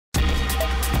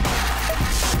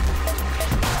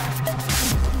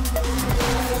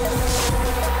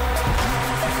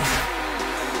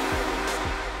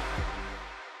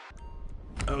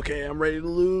ready to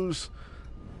lose.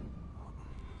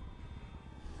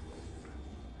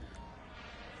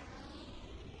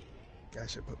 I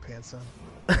should put pants on.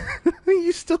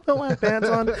 You still don't have pants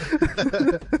on?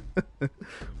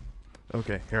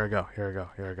 Okay, here I go. Here I go.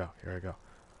 Here I go. Here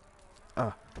I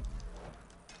go.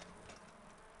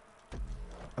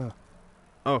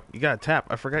 Oh, you got to tap.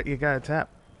 I forgot you got to tap.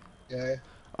 Yeah.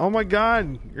 Oh my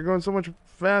God, you're going so much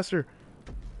faster.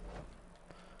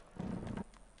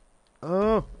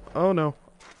 Oh no.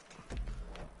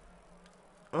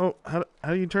 Oh, how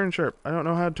do you turn sharp? I don't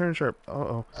know how to turn sharp.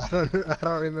 Uh-oh. I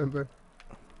don't remember.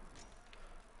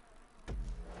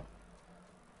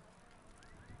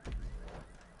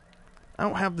 I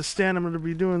don't have the stamina to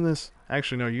be doing this.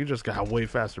 Actually, no, you just got a way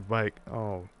faster bike.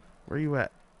 Oh, where are you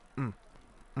at? Come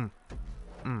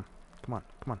on,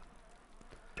 come on.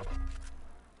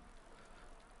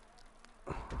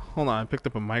 Hold on, I picked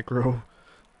up a micro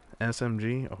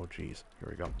SMG. Oh, jeez. Here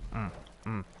we go.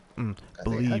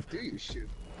 Believe. How do you shoot?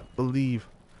 Believe.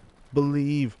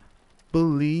 Believe.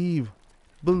 Believe.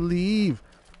 Believe.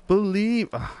 Believe.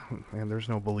 Oh, man, there's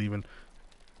no believing.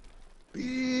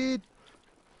 Beat.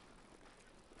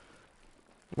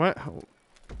 What?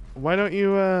 Why don't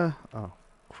you, Oh,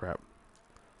 crap.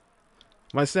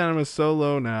 My stamina is so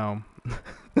low now.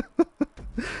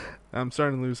 I'm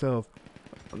starting to lose health.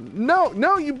 No,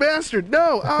 no, you bastard!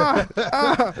 No!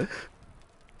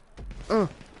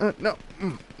 No.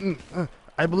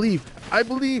 I believe. I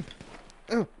believe.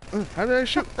 How did I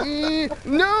shoot?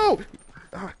 No!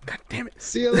 Oh, God damn it.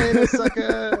 See you later,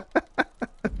 sucker.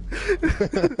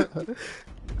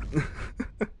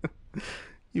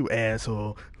 You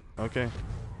asshole. Okay.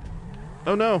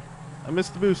 Oh no! I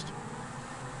missed the boost.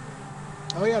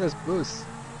 Oh yeah, there's boost.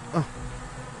 Oh.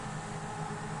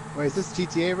 Wait, is this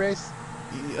GTA race?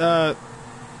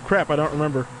 Crap, I don't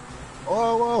remember.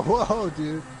 Whoa, whoa, whoa,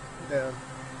 dude. Down.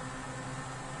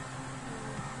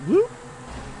 Whoop.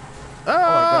 Oh my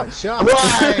God, Sean,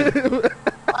 why?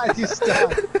 Why'd you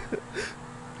stop?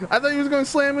 I thought he was going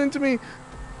to slam into me.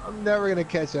 I'm never gonna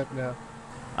catch up now.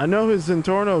 I know his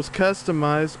Zentorno's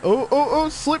customized. Oh,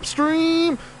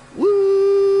 slipstream!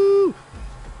 Woo!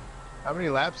 How many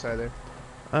laps are there?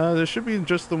 There should be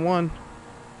just the one.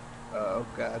 Oh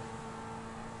God.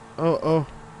 Oh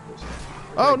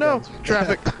no!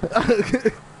 Traffic!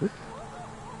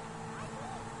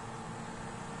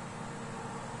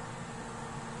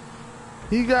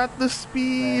 He got the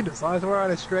speed! Man, as long as we're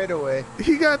on a straightaway.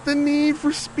 He got the need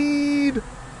for speed!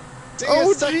 See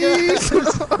Oh ya, jeez!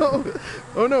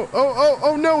 Oh no!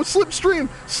 Oh no! Slipstream!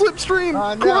 Slipstream!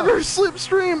 No. Corner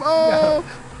slipstream! Oh! No.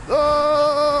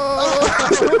 Oh!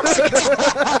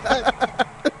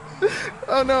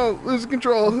 Oh no! Lose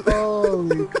control!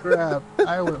 Holy crap!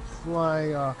 I went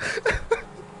flying off.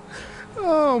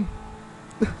 Oh!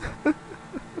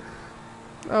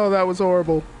 Oh, that was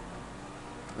horrible.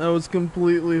 That was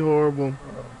completely horrible.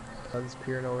 Sun's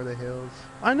peering over the hills.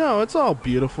 I know, it's all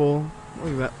beautiful.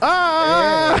 Look at that.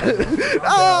 Ah! Yeah.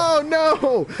 Oh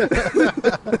no!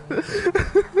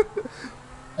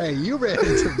 Hey, you ran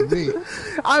into me.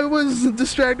 I was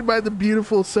distracted by the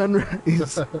beautiful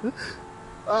sunrise.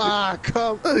 Ah,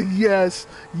 come. Yes,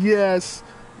 yes,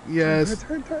 yes.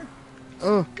 Turn.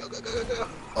 Oh. Go.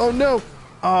 Oh no!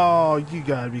 Oh, you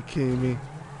gotta be kidding me.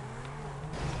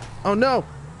 Oh no!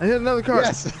 I hit another car.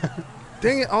 Yes.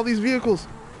 Dang it! All these vehicles.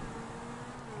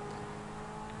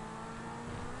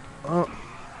 Oh.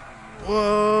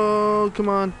 Whoa! Come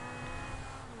on.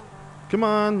 Come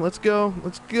on! Let's go!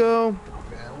 Let's go!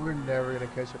 Man, we're never gonna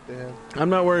catch up to him. I'm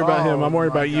not worried about him. I'm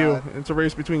worried my about you. God. It's a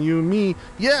race between you and me.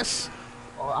 Yes!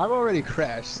 Oh, I'm already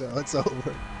crashed, so it's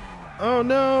over. Oh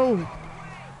no!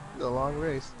 It's a long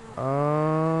race.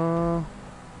 And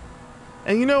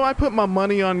you know, I put my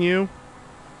money on you.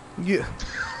 You,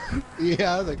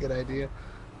 Yeah, that's a good idea.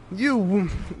 you're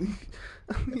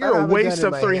a waste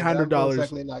of $300. I'm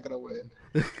definitely not gonna win.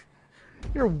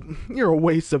 You're a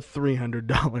waste of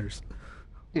 $300.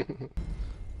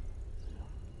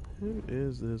 Who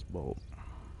is this bolt?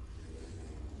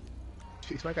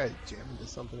 Jeez, my guy's jamming into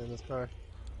something in this car.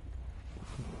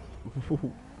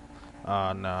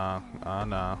 No.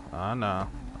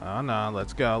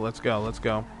 Let's go.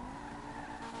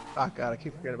 Oh God, I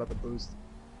keep forgetting about the boost.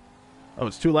 Oh,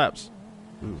 it's 2 laps.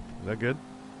 Ooh, is that good?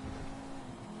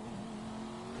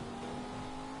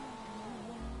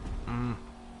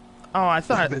 Oh, I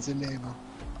thought. It's a name.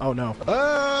 Oh no.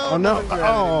 Oh no.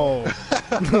 Oh.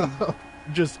 Oh.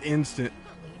 Just instant.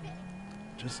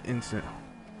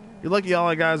 You're lucky all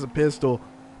I got is a pistol.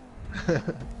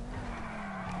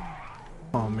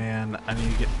 Oh man, I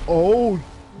need to get. Oh,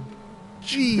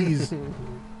 jeez.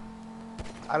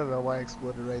 I don't know why I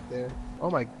exploded right there. Oh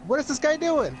my, what is this guy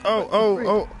doing?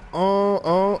 Oh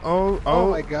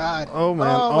My god. Oh man.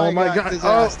 Oh my god.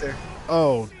 Disaster.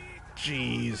 Oh,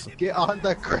 jeez. Get on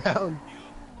the ground.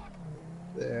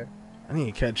 There. I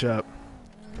need to catch up.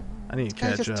 I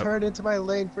just turned into my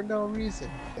lane for no reason.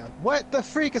 What the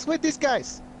freak is with these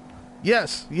guys?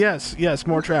 Yes.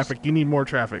 More traffic. You need more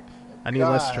traffic. I need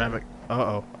less traffic. He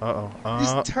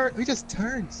just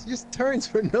turns. He just turns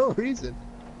for no reason.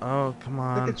 Oh, come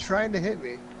on. Look at trying to hit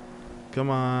me. Come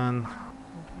on.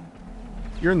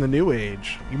 You're in the new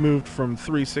age. You moved from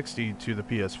 360 to the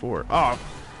PS4. Oh.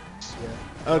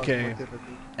 Yeah. Okay.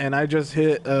 And I just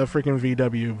hit a freaking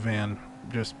VW van.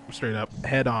 Just straight up.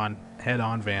 Head on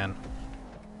van.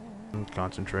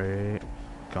 Concentrate.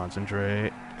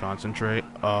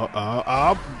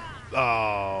 Oh.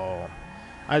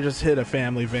 I just hit a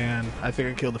family van. I think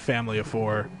I killed a family of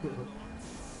 4.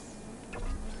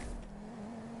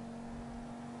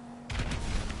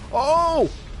 Oh!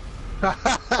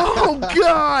 Oh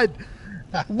God!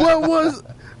 What was?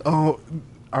 Oh,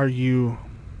 are you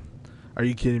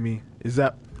kidding me? Is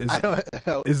that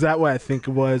what I think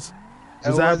it was?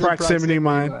 Was that a proximity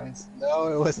mine?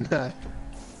 No, it was not.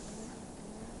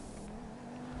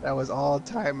 That was all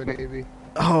timing, baby.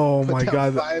 Oh my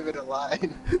God! 5 in a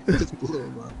line. Just blew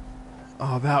him up.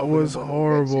 Oh, that was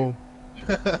horrible.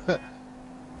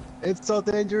 It's so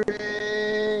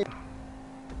dangerous.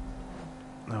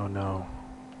 Oh no.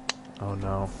 Oh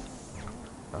no.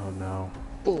 Oh no.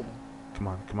 Boom. Come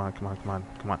on.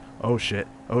 Oh shit.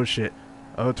 Oh,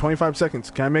 25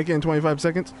 seconds. Can I make it in 25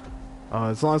 seconds?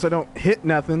 As long as I don't hit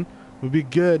nothing, we'll be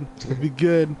good. We'll be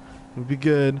good.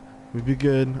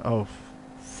 Oh,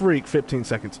 freak. 15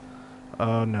 seconds.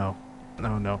 Oh no.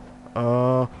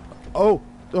 Oh,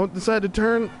 don't decide to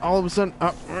turn. All of a sudden.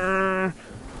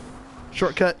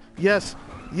 Shortcut. Yes.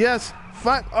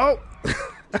 Fine. Oh.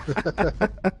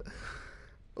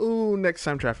 Ooh, next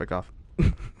time traffic off.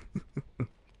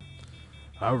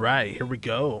 All right, here we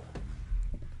go.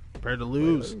 Prepare to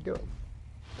lose. Wait, what are you doing?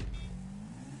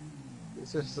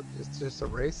 It's just a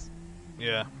race?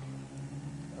 Yeah.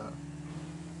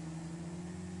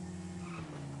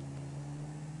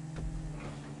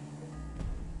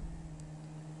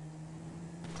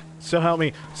 So help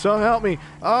me.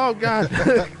 Oh God.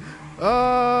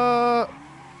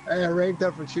 Hey, I ranked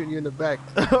up for shooting you in the back.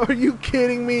 Are you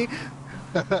kidding me?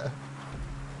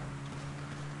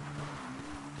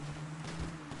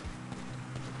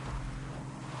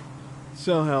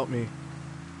 So help me.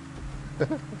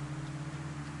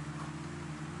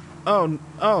 Oh,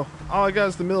 all I got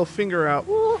is the middle finger out.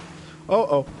 Oh.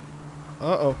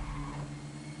 Oh,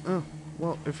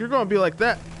 well, if you're gonna be like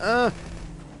that,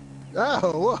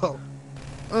 Oh,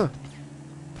 whoa.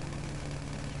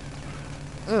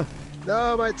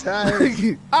 No, my tires.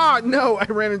 No, I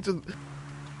ran into.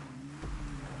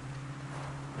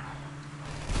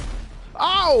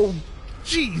 Oh,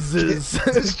 Jesus!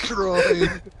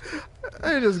 Destroyed.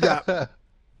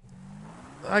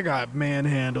 I got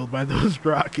manhandled by those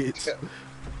rockets.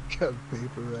 Got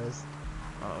vaporized.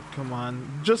 Oh, come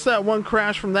on. Just that one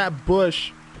crash from that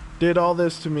bush did all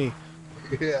this to me.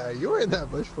 Yeah, you were in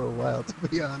that bush for a while, to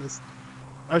be honest.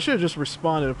 I should have just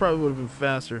responded. It probably would have been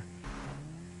faster.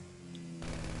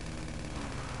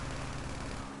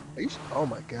 Oh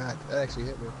my God, that actually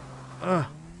hit me.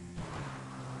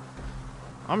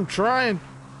 I'm trying.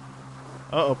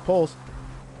 Uh-oh, pulse.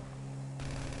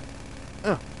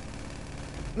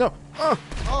 No.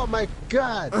 Oh my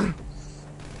God.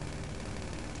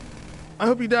 I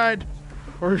hope you died.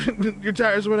 Or your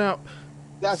tires went out.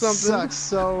 That sucks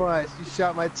so much. You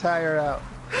shot my tire out.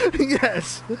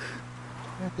 Yes.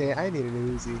 Damn, I need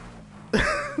an Uzi.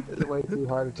 It's way too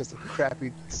hard with just a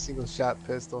crappy single shot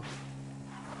pistol.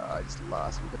 I just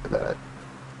lost. Look at that.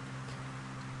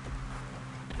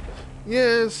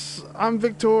 Yes, I'm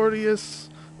victorious.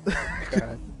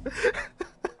 God.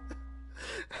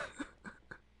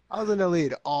 I was in the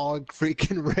lead all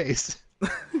freaking race.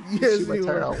 Yes, shoot my you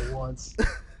tire were. out once.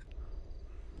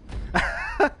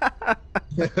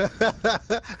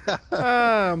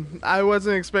 I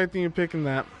wasn't expecting you picking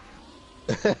that.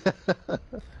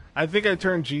 I think I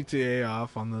turned GTA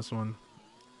off on this one.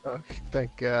 Oh,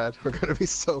 thank God. We're gonna be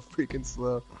so freaking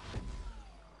slow.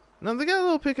 No, they got a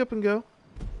little pick up and go.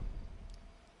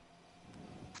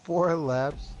 4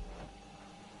 laps.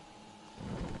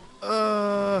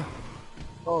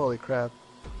 Holy crap.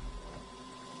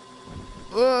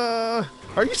 Are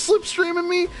you slipstreaming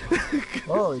me?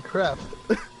 Holy crap.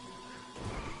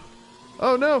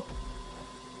 Oh no.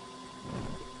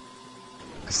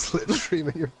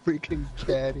 Slipstreaming your freaking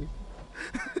caddy.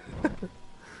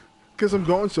 Because I'm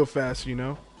going so fast, you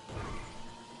know.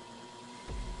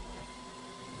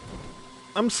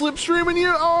 I'm slipstreaming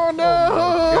you. Oh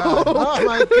no! Oh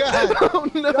my god! Oh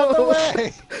no! Get out the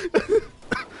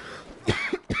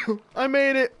way! I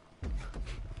made it.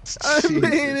 I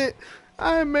made it.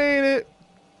 I made it.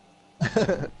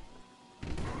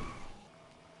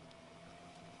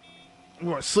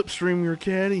 What? Slipstream your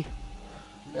caddy?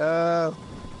 No.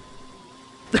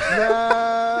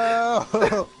 No.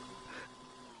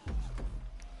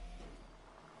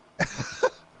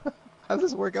 How does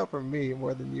this work out for me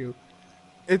more than you?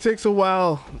 It takes a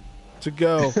while to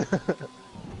go.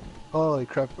 Holy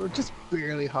crap, we're just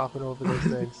barely hopping over those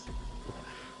things.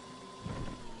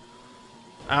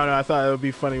 I don't know, I thought it would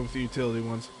be funny with the utility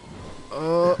ones.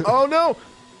 Oh no!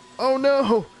 Oh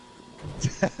no!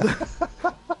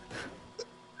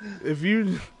 If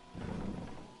you...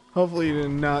 Hopefully you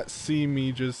did not see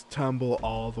me just tumble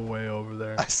all the way over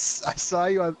there. I saw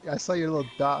you. I saw your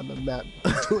little dot on the map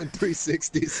doing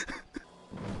 360s.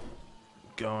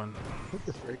 Going. What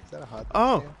the frick? Is that a hot dog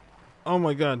Oh! stand? Oh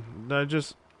my god. Did I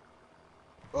just...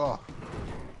 Oh.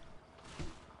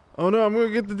 Oh no, I'm gonna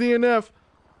get the DNF!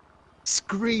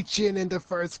 Screeching into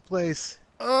first place.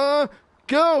 Go!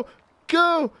 Go!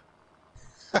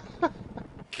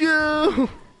 Go!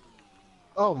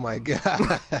 Oh my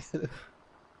god.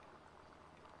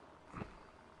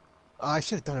 Oh, I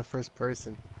should have done it first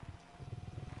person.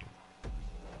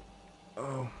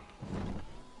 Oh.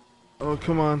 Oh,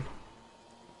 come on.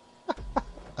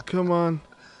 Come on.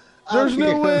 There's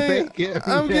no way!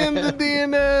 I'm getting the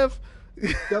DNF!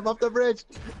 Jump off the bridge!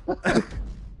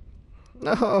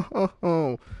 No.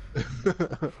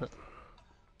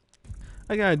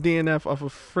 I got a DNF off a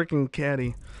freaking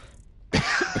caddy.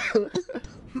 Probably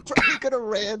could have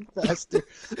ran faster.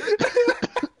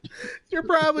 You're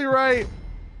probably right.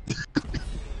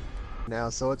 Now,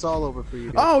 so it's all over for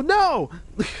you. Dude. Oh no!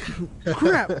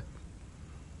 Crap!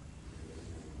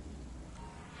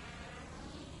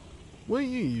 What are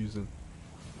you using?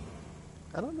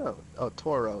 I don't know. Oh,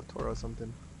 Toro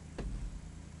something.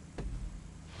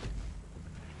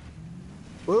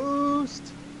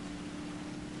 Boost!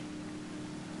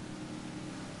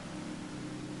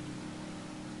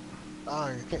 Oh,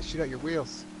 you can't shoot out your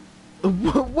wheels.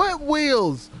 What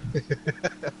wheels?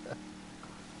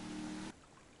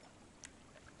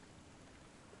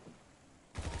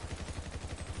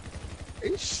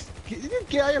 Did you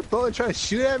get out your boat and try to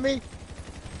shoot at me?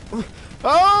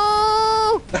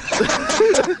 Oh!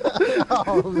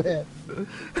 Oh man,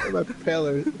 my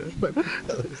propellers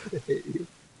hit you.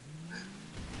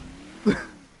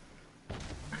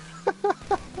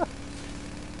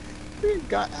 You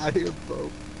got out of your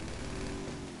boat.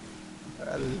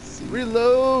 Out of the sea.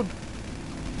 Reload!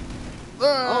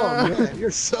 Oh man, you're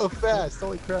so fast!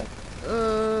 Holy crap!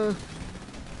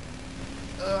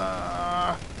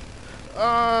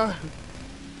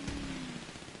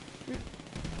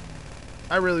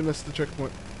 I really missed the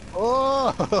checkpoint.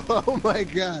 Oh my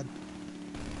god!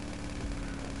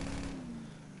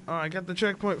 Oh, I got the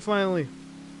checkpoint finally.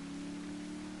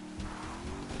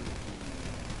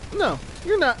 No,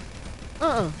 you're not.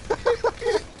 No,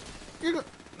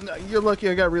 you're lucky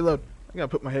I got reload. I gotta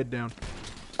put my head down.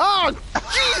 Oh,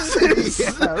 Jesus!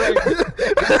 Yeah, right.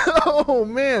 Oh,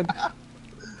 man.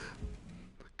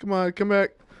 Come on, come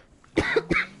back. I'm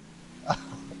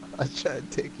trying to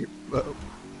take your boat.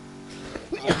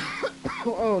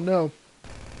 Oh, no.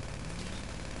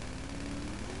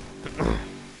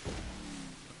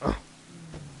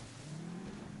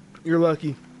 You're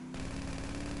lucky.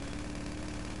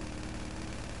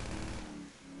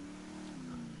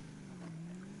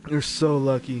 You're so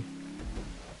lucky.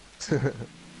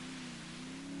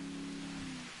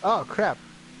 Oh crap!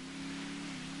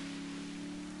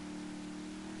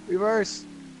 Reverse.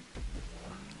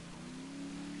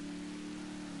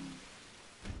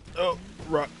 Oh,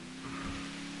 rock.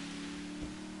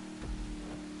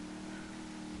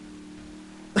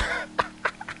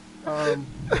 I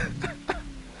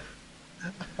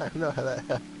don't know how that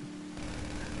happened.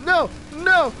 No,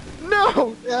 no,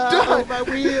 no! Die! My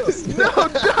wheels! No,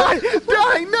 die!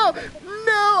 Die! No!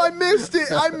 No! I missed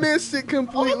it! I missed it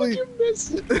completely! How did you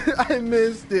miss it? I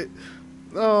missed it!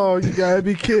 Oh, you gotta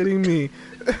be kidding me.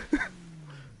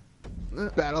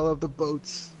 Battle of the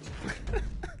boats.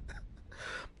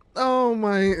 Oh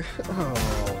my... Oh.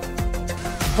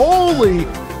 Holy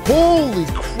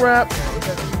crap!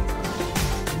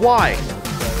 Why?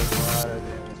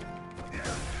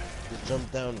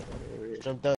 Jump down. Jump down.